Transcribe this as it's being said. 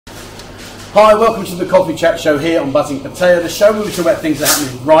Hi, welcome to the Coffee Chat Show here on Buzzing Pattaya, the show where we talk about things that are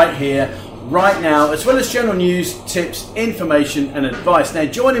happening right here, right now, as well as general news, tips, information and advice. Now,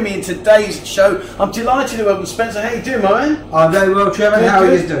 joining me in today's show, I'm delighted to welcome Spencer. How you doing, my man? I'm very well, Trevor. How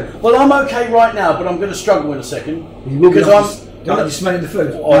are you doing? Well, I'm okay right now, but I'm going to struggle in a second. Because you're smelling the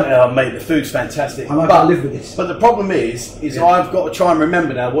food. Mate, the food's fantastic. I might live with this. But the problem is I've got to try and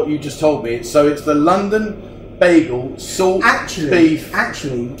remember now what you just told me. So it's the London Beigel salt beef. It's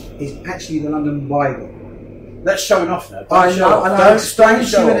actually the London Beigel. That's showing off now. I'll explain to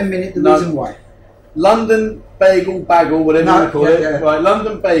you in a minute the reason why. London Bagel, whatever you call it. Yeah. Right,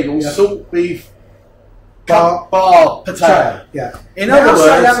 London Bagel, salt beef, bar Pattaya. Yeah. In other words,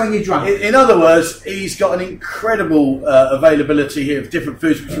 say that when you're drunk. In other words, he's got an incredible availability here of different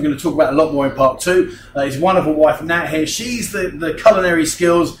foods, which we're going to talk about a lot more in part two. His wonderful wife Nat here, she's the culinary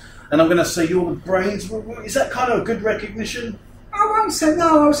skills. And I'm going to say you're the brains. Is that kind of a good recognition? I won't say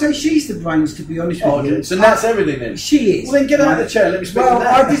no. I would say she's the brains, to be honest with you. So that's everything then. She is. Well, then get out of the chair. Let me speak to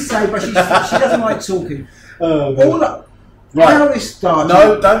that. I did say, but she doesn't like talking. Right. How this started?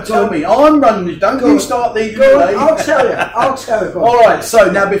 No, don't tell me. I'm running. Don't you start leading the way. I'll tell you. All right. So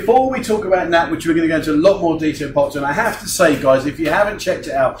now, before we talk about Nat, which we're going to go into a lot more detail in part two, and I have to say, guys, if you haven't checked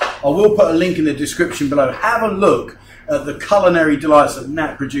it out, I will put a link in the description below. Have a look. The culinary delights that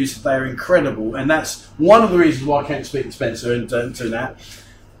Nat produces, they are incredible, and that's one of the reasons why I can't speak to Spencer and to Nat.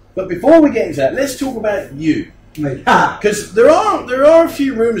 But before we get into that, let's talk about you, because there are a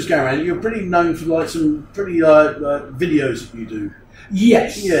few rumours going around. You're pretty known for like some pretty videos that you do.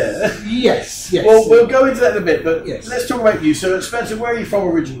 Yes. Yeah. Yes. Well, we'll go into that in a bit, but let's talk about you. So, Spencer, where are you from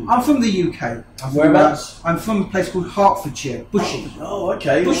originally? I'm from the UK. Whereabouts? I'm from a place called Hertfordshire, Bushy. Oh,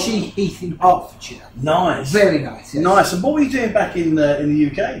 okay. Bushy Heath in Hertfordshire. Nice. Very nice. Yes. Nice. And what were you doing back in the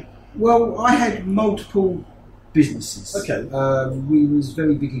UK? Well, I had multiple businesses. Okay. We was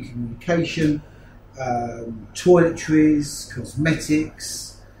very big in communication, toiletries,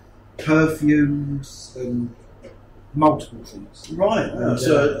 cosmetics, perfumes, and multiple things. Right.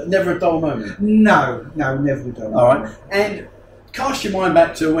 So never a dull moment. No, never a dull moment. All right. And cast your mind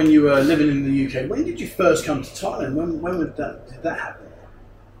back to when you were living in the UK. When did you first come to Thailand? When did that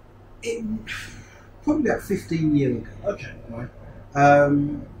happen? Probably about 15 years ago. Okay. Right.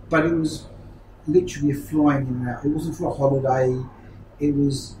 But it was literally a flying in and out. It wasn't for a holiday. It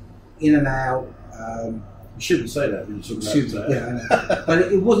was in and out. You shouldn't say that when you're talking about Pattaya. But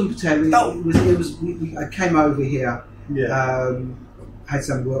it wasn't Pattaya. I came over here. Yeah. Had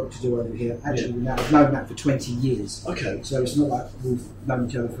some work to do over here. Actually, I've known that for 20 years. Okay. So it's not like we've known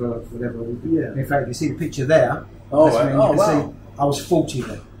each other for whatever. Yeah. In fact, you see the picture there. Oh, right. Wow. See, I was 40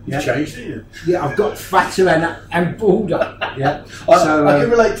 then. You've changed, didn't you? Yeah, I've got fatter and balder. Yeah. I can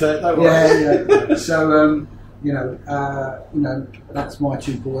relate to it. Don't worry. Yeah. So that's my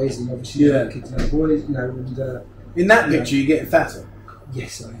two boys, and obviously the kids and the boys. And in that picture, you're getting fatter.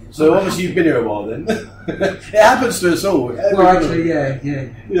 Yes, I am. So obviously you've been here a while then. It happens to us all. Well, actually,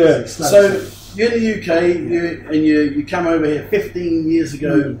 yeah. So you're in the UK, you come over here 15 years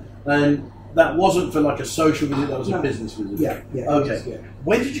ago, and that wasn't for like a social visit. That was a business visit. Yeah. Okay.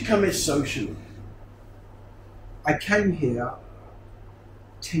 When did you come here socially? I came here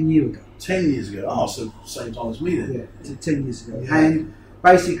 10 years ago. 10 years ago. Oh, so same time as me then. Yeah, 10 years ago. Yeah. And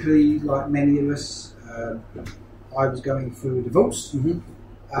basically, like many of us, I was going through a divorce. Mm-hmm.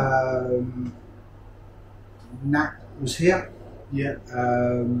 Nat was here. Yeah.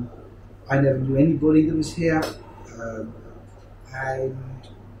 I never knew anybody that was here. And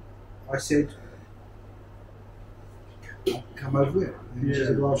I said, I'll come over here. And she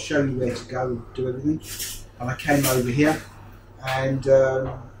said, well, I'll show you where to go and do everything. And I came over here, and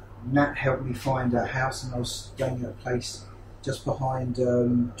Nat helped me find a house, and I was staying at a place just behind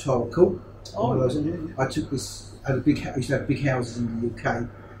Tara Court. I took this. I used to have big houses in the UK,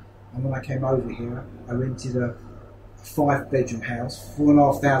 and when I came over here, I rented a 5-bedroom house,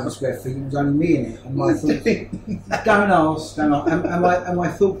 4,500 square feet. It was only me in it, and my thought, don't ask. And my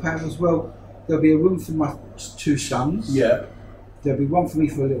thought pattern was, well, there'll be a room for my 2 sons. Yeah. There'll be one for me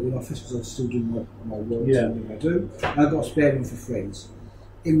for a little in office because I'm still doing my work. I do. And I've got a spare room for friends.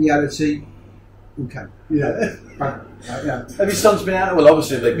 In reality, okay. Yeah. Have your sons been out? Well,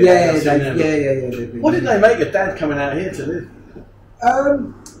 obviously they've been out. Yeah. What did they make of Dad coming out here to live?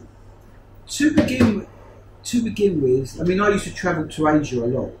 To begin with, I mean, I used to travel to Asia a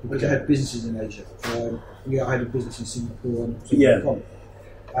lot because I had businesses in Asia. I had a business in Singapore and Hong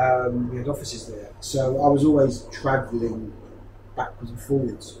Kong. We had offices there, so I was always travelling backwards and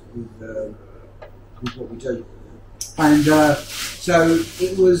forwards with what we do. And so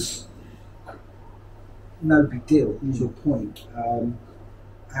it was no big deal, to your point.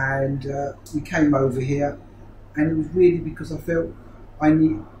 and we came over here, and it was really because I felt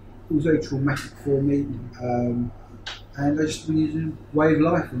it was very traumatic for me, and I just needed a way of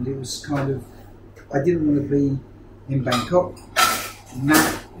life, and it was kind of, I didn't want to be in Bangkok.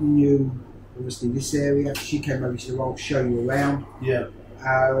 Nat knew obviously this area. She came over and said, "I'll show you around." Yeah.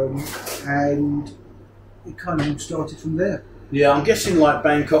 And it kind of all started from there. Yeah, I'm guessing like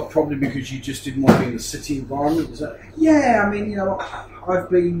Bangkok probably because you just didn't want to be in the city environment. Is that? Yeah, I mean, you know, I won't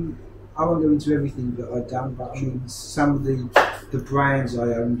go into everything that I've done, but I mean, some of the brands I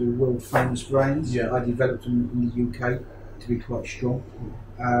owned are world famous brands. Yeah. I developed them in the UK to be quite strong.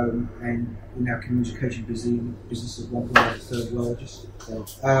 And in our communication business at one point, I was the third largest.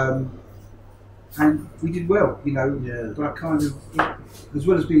 And we did well, you know. Yeah. But I kind of, as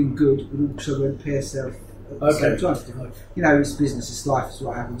well as being good, we also went pear south at the same time. You know, it's business, it's life, it's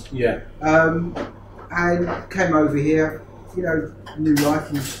what happens. Yeah. And came over here, you know, new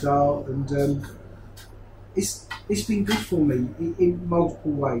life, new start, and it's been good for me in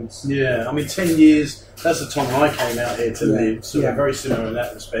multiple ways. Yeah, I mean, 10 years, that's the time when I came out here to live, so we're very similar in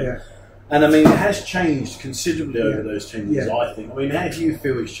that respect. Yeah. And I mean, it has changed considerably over those 10 years, I think. I mean, how do you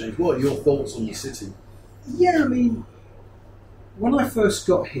feel it's changed? What are your thoughts on the city? Yeah, I mean, when I first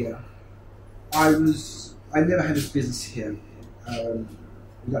got here, I never had a business here.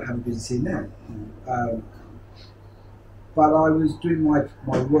 We don't have a business here now. But I was doing my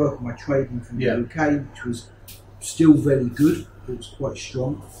work, my trading from the UK, which was still very good. It was quite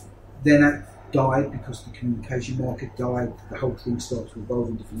strong. Then that died because the communication market died. The whole thing started to evolve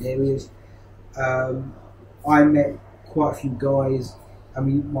in different areas. I met quite a few guys. I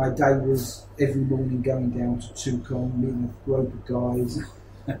mean, my day was every morning going down to Tukon, meeting a group of guys,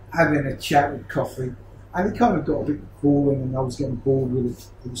 having a chat with coffee. And it kind of got a bit boring, and I was getting bored with it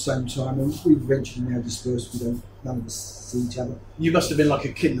at the same time. And we've eventually now dispersed. None of us see each other. You must have been like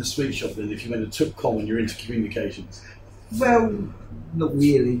a kid in a sweet shop then if you went to Tukon and you're into communications. Well, not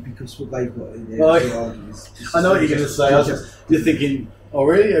really, because what they've got in there. I know what you're going to say. You're thinking, oh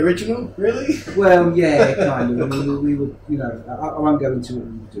really? Original? Really? Well, yeah, kind of. I mean, we were, you know, I won't go into what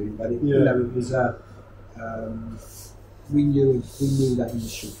we were doing, but it, you know, it was we knew that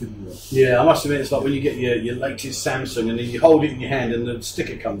industry pretty well. Yeah, I must admit, it's like when you get your latest Samsung and then you hold it in your hand and the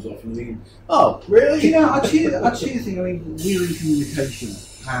sticker comes off and you think, oh, really? You know, I'll tell you the thing. I mean, we're in communication,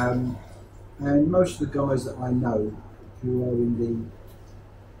 and most of the guys that I know who are in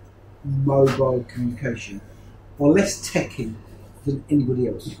the mobile communication are less techy than anybody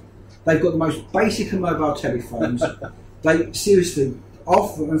else. They've got the most basic of mobile telephones. They seriously.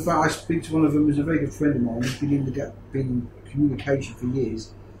 Often, in fact, I speak to one of them who's a very good friend of mine. He's been in communication for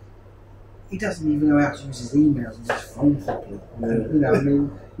years. He doesn't even know how to use his emails and his phone properly. You know, I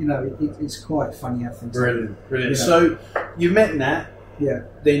mean, you know, it's quite funny how things. Brilliant. You know. So you met Nat. Yeah.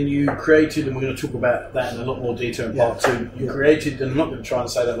 Then you created, and we're going to talk about that in a lot more detail in part two. You created, and I'm not going to try and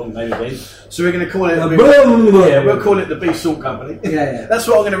say that long name again. So we're going to call it. We'll call it the Beef Salt Company. Yeah. That's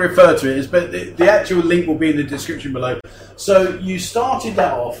what I'm going to refer to it as. But the actual link will be in the description below. So you started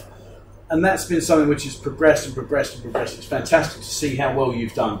that off, and that's been something which has progressed and progressed and progressed. It's fantastic to see how well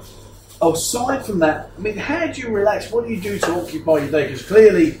you've done. Aside from that, I mean, how do you relax? What do you do to occupy your day? Because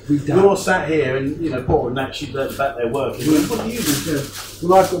clearly you're sat here, and you know, Paul and actually learned about their work. What do you do?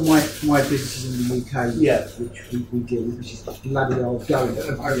 Well, I've got my businesses in the UK, which we deal with, which is bloody hard going at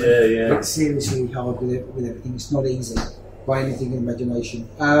the moment. Yeah. It's seriously hard with everything. It's not easy by anything in imagination.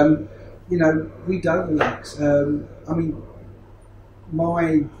 You know, we don't relax. I mean,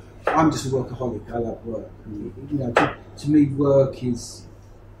 I'm just a workaholic. I love work. You know, to me, work is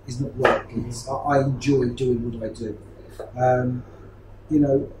not work. I enjoy doing what I do. You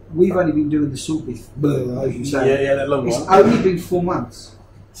know, we've only been doing the salt beef, as you say. Yeah, that long one. It's only been 4 months.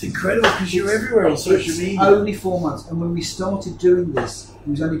 It's incredible because you're everywhere on social media. Only 4 months, and when we started doing this,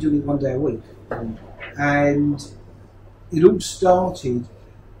 we was only doing it 1 day a week, and it all started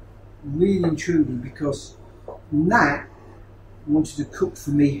really and truly because Nat wanted to cook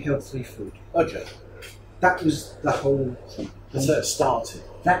for me healthy food. Okay. That was the whole thing. That's how it started.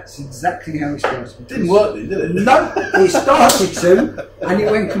 That's exactly how it started. Didn't work then, did it? No, it started to, and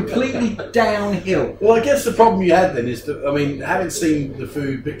it went completely downhill. Well, I guess the problem you had then is that, I mean, having seen the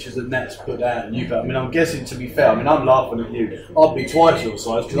food pictures that Nat's put out and you put, I mean, I'm guessing, to be fair, I mean, I'm laughing at you. I'd be twice your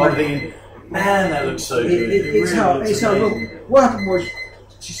size because I'm thinking, man, that looks so good. It's hard. Look, what happened was,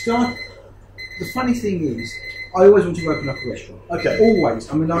 she started. The funny thing is, I always wanted to open up a restaurant. Okay. Always.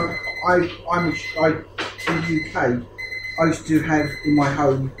 I mean, in the UK, I used to have in my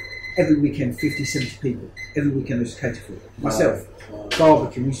home every weekend 50, 70 people. Every weekend I used to cater for it. Myself.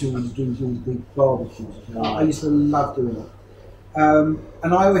 Barbecue. We used to always do big barbecues. I used to love doing it. And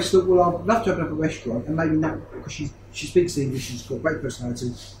I always thought, well, I'd love to open up a restaurant, and maybe Nat, because she speaks English, she's got a great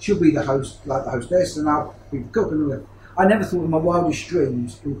personality, she'll be the host, like the hostess, and I'll be the cook and all that. I never thought in my wildest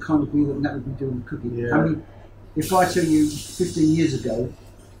dreams it would kind of be that Nat would be doing the cooking. Yeah. I mean, if I tell you 15 years ago,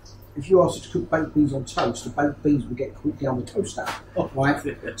 if you asked her to cook baked beans on toast, the baked beans would get cooked down the toaster,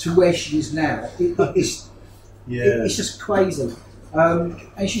 right? To where she is now, it's just crazy.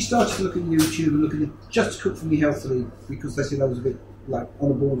 And she started to look at YouTube and look at just to cook for me healthily because they said I was a bit like on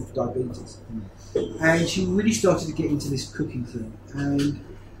the border for diabetes. And she really started to get into this cooking thing. And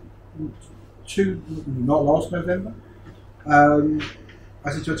not last November,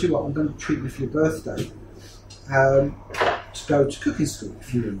 I said to her, "Tell you what, I'm going to treat you for your birthday to go to cooking school."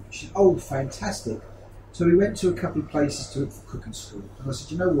 She said, "Oh, fantastic!" So we went to a couple of places to look for cooking school, and I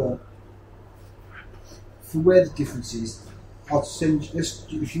said, "You know what? For where the difference is, I'll send you.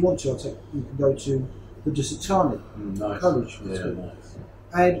 If you want to, you can go to the Dusatani College." Nice.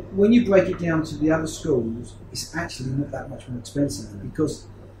 And when you break it down to the other schools, it's actually not that much more expensive because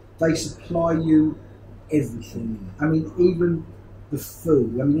they supply you everything. I mean, even the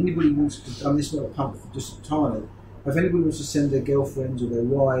food. I mean, anybody wants to. I'm this little pump for Dusatani. If anybody wants to send their girlfriends or their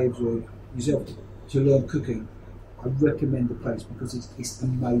wives or yourself to learn cooking, I recommend the place because it's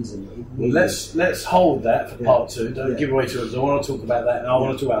amazing. Well, let's hold that for part two. Don't give away too much. I want to talk about that, and I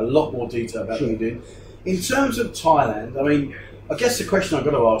want to talk about a lot more detail about what you did. In terms of Thailand, I mean, I guess the question I've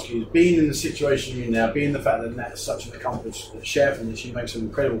got to ask you is, being in the situation you're in now, being the fact that Nat's such an accomplished chef and that she makes some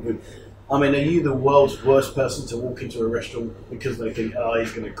incredible food, I mean, are you the world's worst person to walk into a restaurant because they think, oh,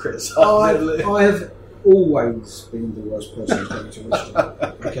 he's going to criticise? I have always been the worst person to go into a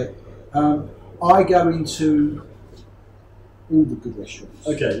restaurant. Okay, I go into all the good restaurants.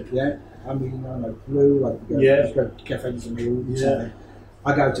 Okay. Yeah. I mean, I know Blue. I go to cafes and all the time.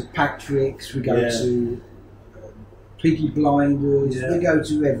 I go to Patrick's. We go to Peaky Blinders. We go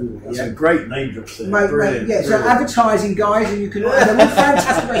to everywhere. That's a great name drop there. Brilliant. So advertising, guys, and you can. And they're all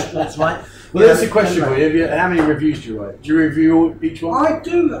fantastic restaurants, right? Well, there's a question for you. How many reviews do you write? Do you review each one? I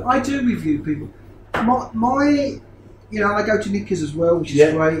do review people. My I go to Nickers as well, which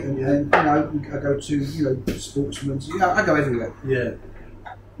is great, and I go to Sportsman's. I go everywhere. Yeah.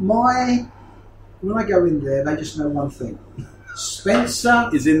 When I go in there, they just know one thing: Spencer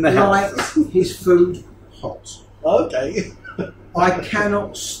is in the house. Likes his food hot. Okay. I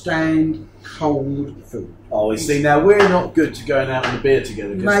cannot stand cold food. Oh, you see, now we're not good to going out on the beer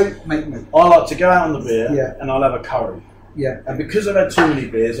together. Mate. I like to go out on the beer and I'll have a curry. Yeah. And because I've had too many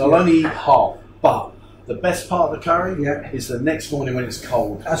beers, I'll only eat half. But the best part of the curry is the next morning when it's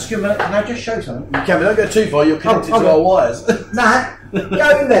cold. Excuse me, can I just show something? You can, but don't go too far, you're connected to our wires. Nah,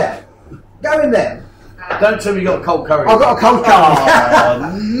 go in there. Go in there. Don't tell me you got a cold curry. I've got a cold curry.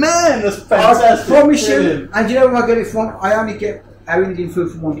 Oh, man, that's fantastic. I promise you. And do you know where I get it from? I only get our Indian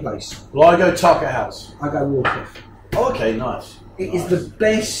food from one place. Well, I go Taka House. I go Warcliffe. Oh, okay, nice. It is the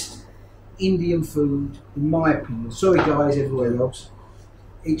best Indian food, in my opinion. Sorry, guys, everywhere else.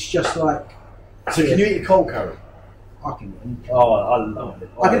 It's just like... So can you eat a cold curry? I can eat it. Oh, I love it.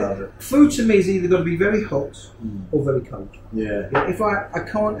 I love it. Food to me is either got to be very hot or very cold. Yeah. If I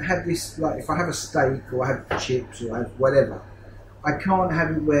can't have this, like if I have a steak or I have chips or I have whatever, I can't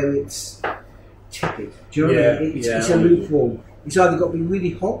have it where it's tepid. Do you know what I mean? It's a lukewarm. It's either got to be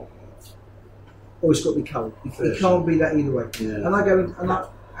really hot or it's got to be cold. It can't be that either way. Yeah. And I go in,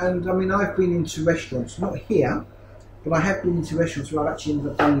 and I mean I've been into restaurants, not here, but I have been into restaurants where I've actually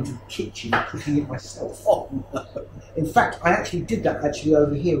ended up going into the kitchen and cooking it myself. Oh, no. In fact, I actually did that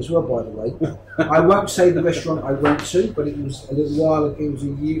over here as well, by the way. I won't say the restaurant I went to, but it was a little while ago, it was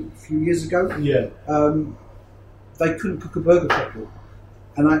a few years ago. Yeah. They couldn't cook a burger properly.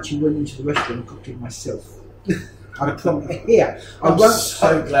 And I actually went into the restaurant and cooked it myself. I promise. Here. I'm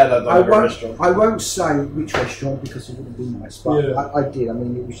so glad I don't have a restaurant. I won't say which restaurant because it wouldn't be nice, but I did. I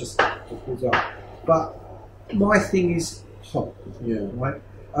mean, it was just bizarre. But my thing is hot. Yeah. Right?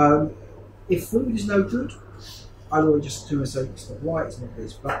 If food is no good, I will just do and say it's not right, it's not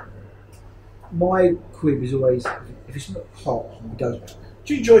this. But my quib is always if it's not hot, it goes back.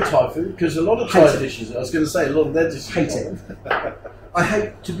 Do you enjoy Thai food? Because a lot of Thai dishes, I was going to say, a lot of their dishes. Hate it. I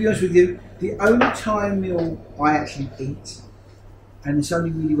hate, to be honest with you, the only Thai meal I actually eat, and it's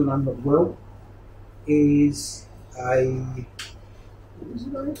only really when I'm not well, is what was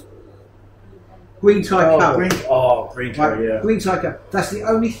it name? Green Thai curry. Green curry, yeah. Green Thai curry. That's the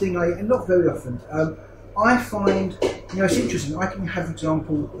only thing I eat, and not very often. I find, it's interesting. I can have, for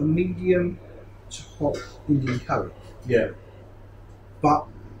example, a medium to hot Indian curry. Yeah. But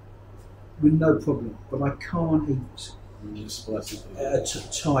with no problem. But I can't eat spicy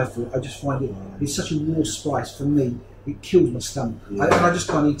Thai food. I just find it's such a raw spice for me. it kills my stomach. Yeah. And I just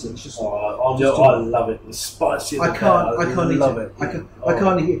can't eat it. It's just. I love it. The spicy. I can't eat love it. I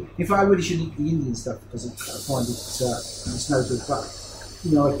can't eat it. In fact, I really should eat the Indian stuff because I find it's no good. But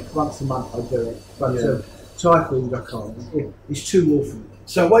you know, once a month I do it. But Thai food, I can't. It's too raw for me.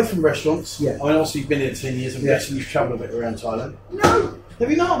 So away from restaurants. Yeah. I mean, obviously you've been here 10 years. I'm guessing you've travelled a bit around Thailand. No. Have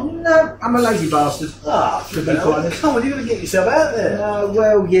you not? No, I'm a lazy bastard. To be honest. Come on, you've got to get yourself out there.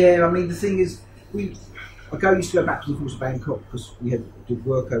 Well, yeah. I mean, the thing is, used to go back and forth to Bangkok because we did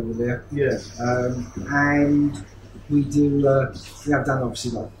work over there. Yeah. And we do. We have done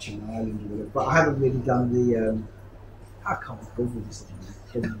obviously like China Island or whatever, but I haven't really done the. I can't go with this thing.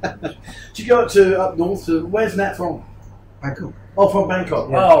 Do you go up north to? Where's Nat from? Bangkok. Oh, from Bangkok.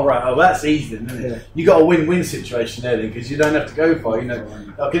 Yeah. Oh, right. Oh, that's easy then, isn't it? Yeah. You got a win-win situation there then, because you don't have to go far. You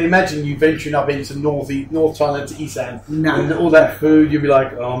know, I can imagine you venturing up into North Thailand to Isan, and all that food. You'd be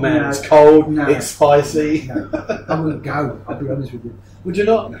like, oh man, it's cold, it's spicy. No, I wouldn't go. I'll be honest with you. Would you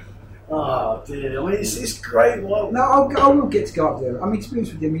not? No. Oh dear. I mean, it's great. Well, no, I will get to go up there. I mean, to be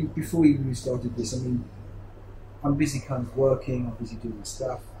honest with you, I mean, before even we started this, I mean, I'm busy kind of working. I'm busy doing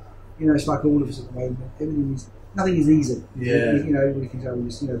stuff. You know, it's like all of us at the moment. Nothing is easy. Yeah. You know, everything's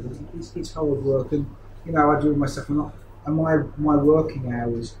always, you know, it's hard work, and you know, I do myself a lot. And my working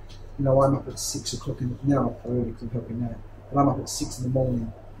hours, you know, I'm up at 6 o'clock now. I already keep helping now, but I'm up at 6 in the morning,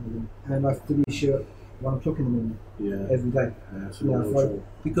 and I finish at 1 o'clock in the morning. Yeah. Every day. Yeah,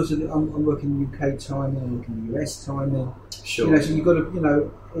 because I'm working UK timing, I'm working US timing. Sure. You know, so you've got to, you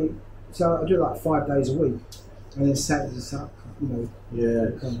know, so I do it like 5 days a week, and then Saturdays up. You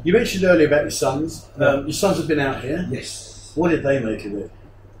know, You mentioned earlier about your sons. Your sons have been out here. Yes. What did they make of it?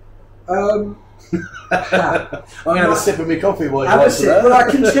 I'm going to have a sip of my coffee while you answer that. Well, I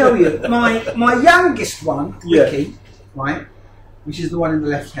can tell you, my youngest one, Ricky, right, which is the one in the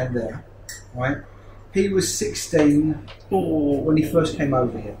left hand there, right. He was 16 when he first came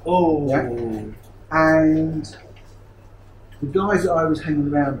over here. And the guys that I was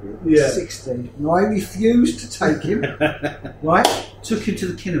hanging around with were 16, and I refused to take him. Right, took him to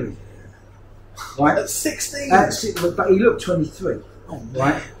the Kinnery. Right, at 16. But he looked 23.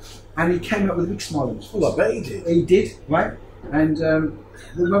 Right, and he came up with a big smile on his face. Well, I bet he did. He did, right? And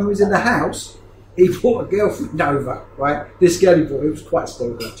when we was in the house, he brought a girlfriend over. Right, this girl he brought, it was quite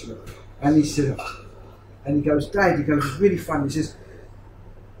stupid actually. And he said, and he goes, Dad, he goes, it's really funny. He says,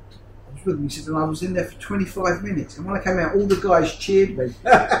 with me, he said, and I was in there for 25 minutes, and when I came out, all the guys cheered me.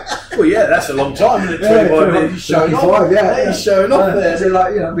 Well, yeah, that's a long time, isn't it? 25 minutes. He's showing off. He's showing off there. So,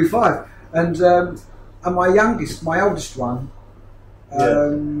 like, you know, be 5. And my oldest one,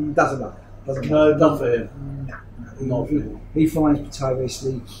 doesn't like it. No, not for him. No, he finds Pattaya very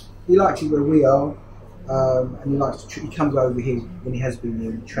sleep. He likes it where we are, and he likes to. He comes over here when he has been here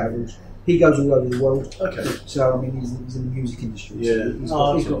and travels. He goes all over the world. Okay. So I mean, he's in the music industry. Yeah.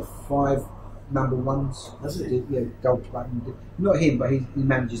 So he's got 5 number ones. That's it. Yeah, gold platinum. Not him, but he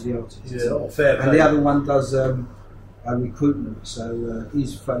manages the artists. Yeah, fair play. And the other one does recruitment. So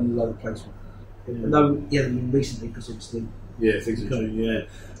he's phoning a lot of placement. No, he hasn't been recently because obviously. Yeah, things are changing. Yeah.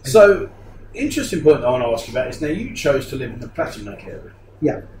 So, interesting point I want to ask you about is now you chose to live in the Platinum area.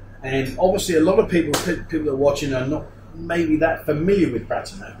 Yeah. And obviously, a lot of people that are watching are not maybe that familiar with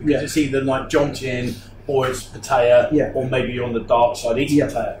Pattaya because it's either like Jomtien or it's Pattaya, or maybe you're on the dark side eating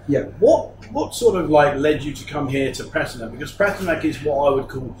Pattaya. Yeah. What sort of like led you to come here to Pattaya? Because Pattaya is what I would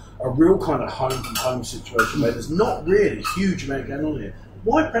call a real kind of home from home situation where there's not really a huge amount going on here.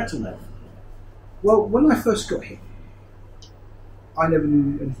 Why Pattaya? Well, when I first got here, I never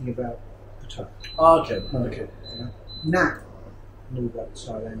knew anything about Pattaya. Okay. Nat knew about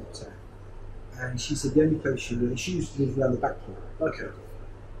Thailand, and she said the only place she used to live around the back door. Okay.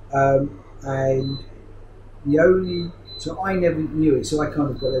 And so I never knew it, so I kind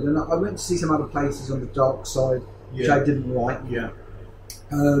of got it. And I went to see some other places on the dark side, which I didn't like. Yeah.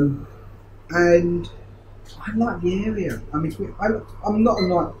 And I like the area. I mean, I'm not a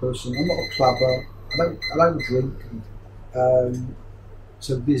night person. I'm not a clubber. I don't drink.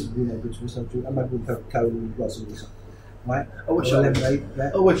 So beer's really not good to us. I'm having Coca-Cola and glass of water. Right? Lemonade.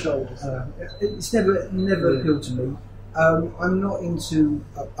 It's never appealed to me. I'm not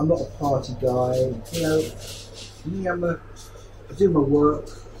a party guy. You know, me, I do my work.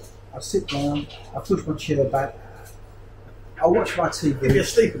 I sit down. I push my chair back. I watch my TV. You're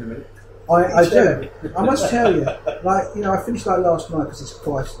asleep in a minute. I do. I must tell you, like, you know, I finished like last night because it's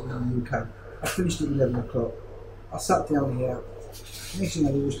quiet in the UK. I finished at 11 o'clock. I sat down here. Next thing you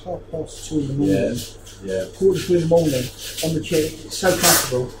know, it was 2:30 in the morning. Yeah. 2:45 in the morning on the chair. It's so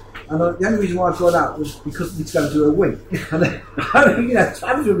comfortable. And the only reason why I got up was because we go to a wee. And then, you know, what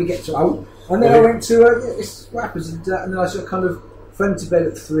happens when we get to old. And then I went to, it's what happens, and then I sort of kind of went to bed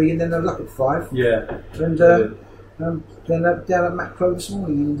at 3, and then I was up at 5. Yeah. And then down at Macro this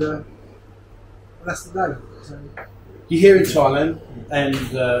morning, and that's the day. So. You're here in Thailand, and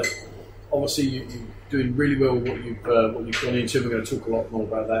obviously you're doing really well with what you've gone into. We're going to talk a lot more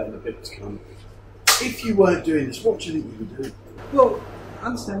about that in a bit to come. If you weren't doing this, what do you think you would do? Well,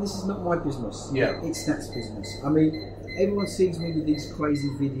 understand this is not my business. Yeah. It's Nat's business. I mean, everyone sees me with these crazy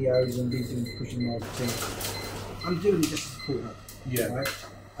videos and these things pushing marketing. I'm doing it just to support her. Yeah. Right?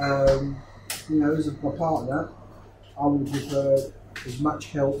 You know, as my partner, I will give her as much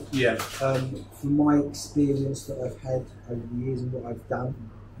help. Yeah. From my experience that I've had over the years and what I've done,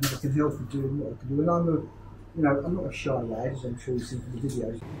 and I can help her doing what I can do. And I'm not a shy lad, as I'm sure you've seen from the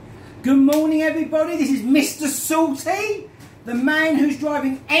videos. Good morning, everybody. This is Mr. Salty, the man who's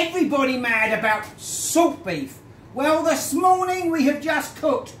driving everybody mad about salt beef. Well, this morning we have just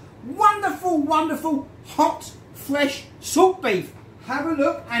cooked wonderful, wonderful, hot, fresh salt beef. Have a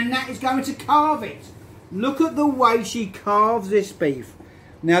look, and Nat is going to carve it. Look at the way she carves this beef.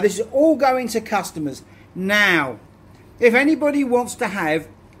 Now, this is all going to customers. Now, if anybody wants to have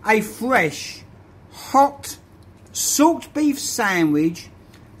a fresh, hot salt beef sandwich,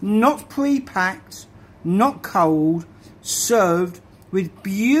 not pre-packed, not cold, served with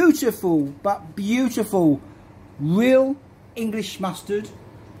beautiful, but beautiful, real English mustard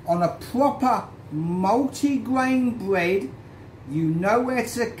on a proper multi-grain bread, you know where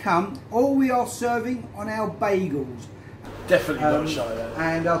to come. All we are serving on our bagels. Definitely not shy there.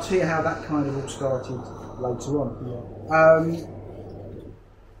 And I'll tell you how that kind of all started later on. Yeah.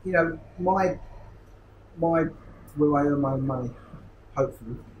 You know, my where I earn my own money,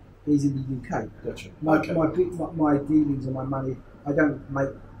 hopefully, is in the UK. Gotcha. My dealings and my money, I don't make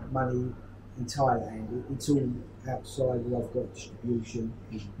money in Thailand. It's all outside where I've got distribution.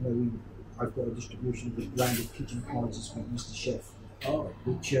 You know, I've got a distribution of branded kitchen appliances with Mr. Chef,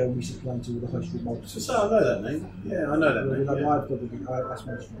 which we supply to all the high street markets. So I know that name. Yeah, I know that name. I've got that's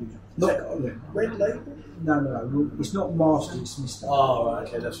my distribution. Red label? No. It's not master. It's Mr. Oh, right,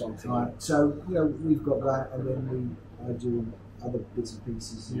 okay, that's what I'm thinking. Right, so you know we've got that, and then I do other bits and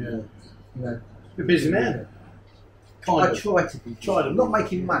pieces. Yeah. And, you know, you're a busy man. I try to be. Not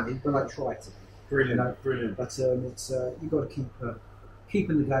making money, but I try to. Brilliant, you know? Brilliant. But it's you've got to keep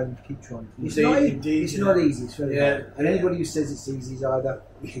in the game, keep trying. It's Indeed, not easy. It's very hard. And anybody who says it's easy is either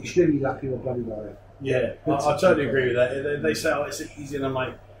extremely lucky or bloody liar. Yeah, I totally agree with that. They say, "Oh, it's easy," and I'm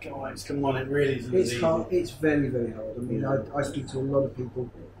like, "Guys, come on, it really isn't easy." It's hard. It's very, very hard. I mean, I speak to a lot of people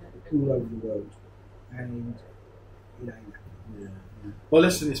all over the world, and you know. Yeah. Well,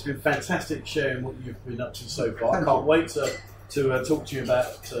 listen, it's been fantastic sharing what you've been up to so far. I can't wait to talk to you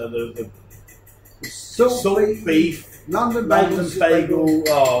about the salt beef, London bagel,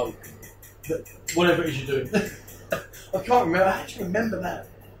 whatever it is you're doing. I can't remember. I actually remember that.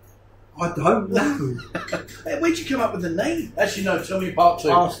 I don't know. Where'd you come up with the name? Actually, no. Tell me in part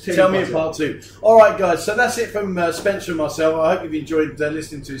 2. Tell me in part 2. All right, guys. So that's it from Spencer and myself. I hope you've enjoyed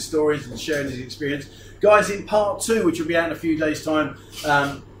listening to his stories and sharing his experience. Guys, in part 2, which will be out in a few days' time,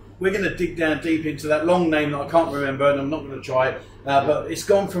 we're going to dig down deep into that long name that I can't remember, and I'm not going to try it. But it's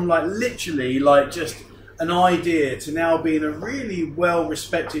gone from literally just an idea to now being a really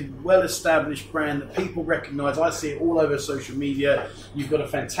well-respected, well-established brand that people recognise. I see it all over social media. You've got a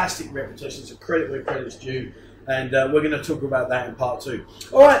fantastic reputation. It's a credit where credit's due. And we're going to talk about that in part 2.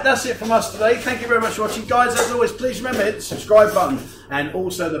 All right, that's it from us today. Thank you very much for watching. Guys, as always, please remember, hit the subscribe button and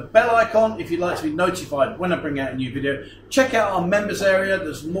also the bell icon if you'd like to be notified when I bring out a new video. Check out our members area.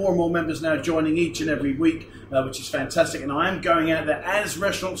 There's more and more members now joining each and every week, which is fantastic. And I am going out there as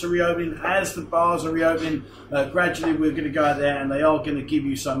restaurants are reopening, as the bars are reopening. Gradually, we're going to go out there and they are going to give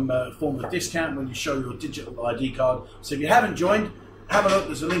you some form of discount when you show your digital ID card. So if you haven't joined, have a look,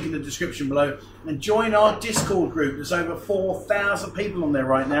 there's a link in the description below, and join our Discord group. There's over 4,000 people on there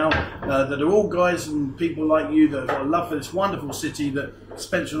right now that are all guys and people like you that have got a love for this wonderful city that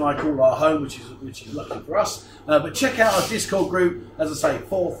Spencer and I call our home, which is lucky for us. But check out our Discord group. As I say,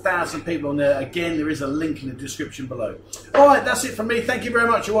 4,000 people on there. Again, there is a link in the description below. All right, that's it from me. Thank you very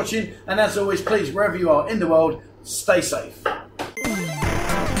much for watching, and as always, please, wherever you are in the world, stay safe.